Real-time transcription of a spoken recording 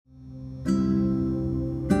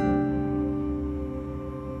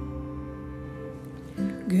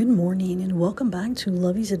Good morning and welcome back to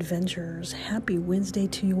Lovey's Adventures. Happy Wednesday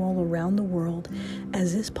to you all around the world,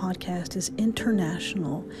 as this podcast is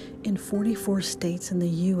international in 44 states in the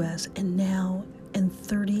U.S. and now in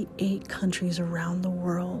 38 countries around the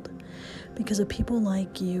world, because of people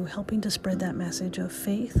like you helping to spread that message of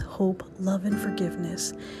faith, hope, love, and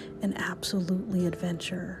forgiveness, and absolutely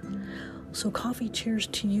adventure. So coffee cheers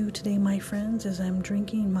to you today, my friends, as I'm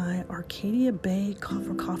drinking my Arcadia Bay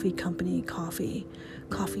Coffee Company coffee.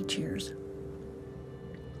 Coffee cheers.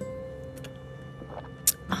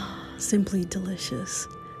 Simply delicious.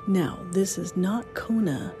 Now, this is not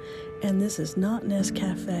Kona, and this is not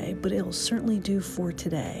Nescafe, but it'll certainly do for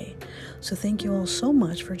today. So thank you all so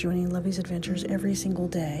much for joining Lovey's Adventures every single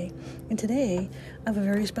day. And today, I have a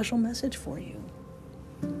very special message for you.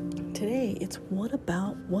 Today, it's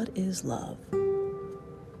what is love?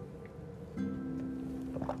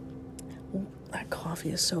 That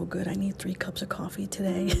coffee is so good. I need 3 cups of coffee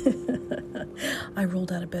today. I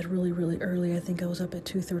rolled out of bed really, really early. I think I was up at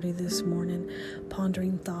 2:30 this morning,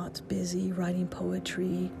 pondering thoughts, busy, writing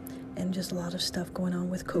poetry, and just a lot of stuff going on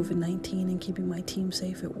with COVID-19 and keeping my team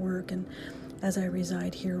safe at work. And as I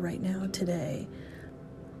reside here right now today,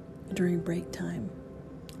 during break time,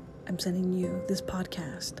 I'm sending you this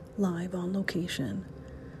podcast live on location.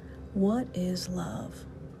 What is love?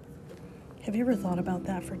 Have you ever thought about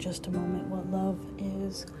that for just a moment? What love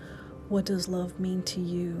is? What does love mean to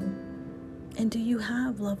you? And do you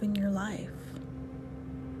have love in your life?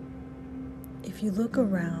 If you look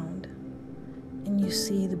around and you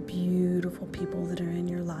see the beautiful people that are in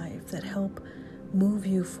your life that help move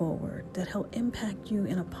you forward, that help impact you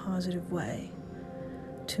in a positive way,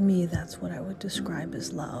 to me, that's what I would describe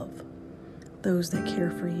as love. Those that care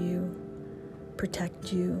for you,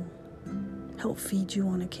 protect you, help feed you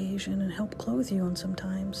on occasion, and help clothe you on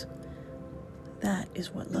sometimes. That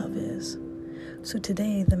is what love is. So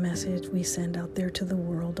today, the message we send out there to the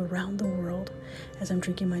world, around the world, as I'm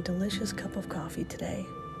drinking my delicious cup of coffee today.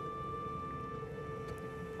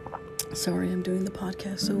 Sorry I'm doing the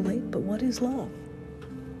podcast so late, but what is love?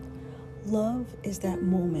 Love is that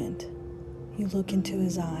moment you look into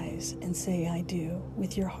his eyes and say, I do,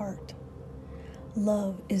 with your heart.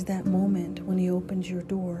 Love is that moment when he opens your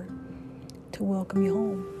door to welcome you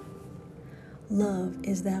home. Love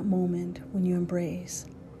is that moment when you embrace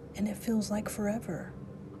and it feels like forever.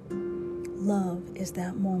 Love is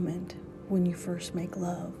that moment when you first make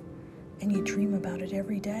love and you dream about it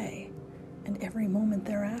every day and every moment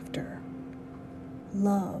thereafter.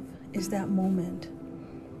 Love is that moment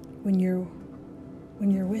when you're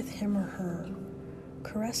with him or her,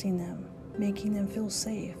 caressing them, making them feel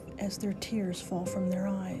safe as their tears fall from their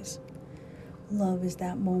eyes. Love is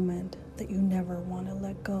that moment that you never want to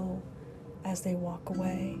let go as they walk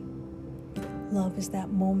away. Love is that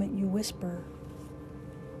moment you whisper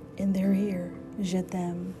in their ear, Je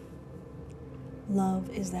t'aime. Love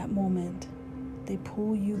is that moment they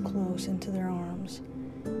pull you close into their arms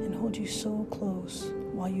and hold you so close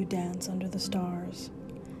while you dance under the stars.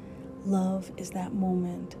 Love is that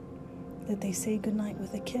moment that they say goodnight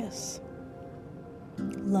with a kiss.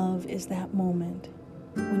 Love is that moment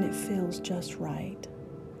when it feels just right.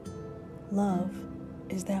 Love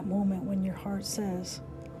is that moment when your heart says,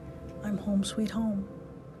 I'm home sweet home.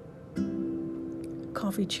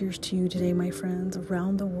 Coffee cheers to you today, my friends,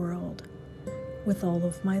 around the world, with all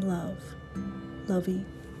of my love. Lovey.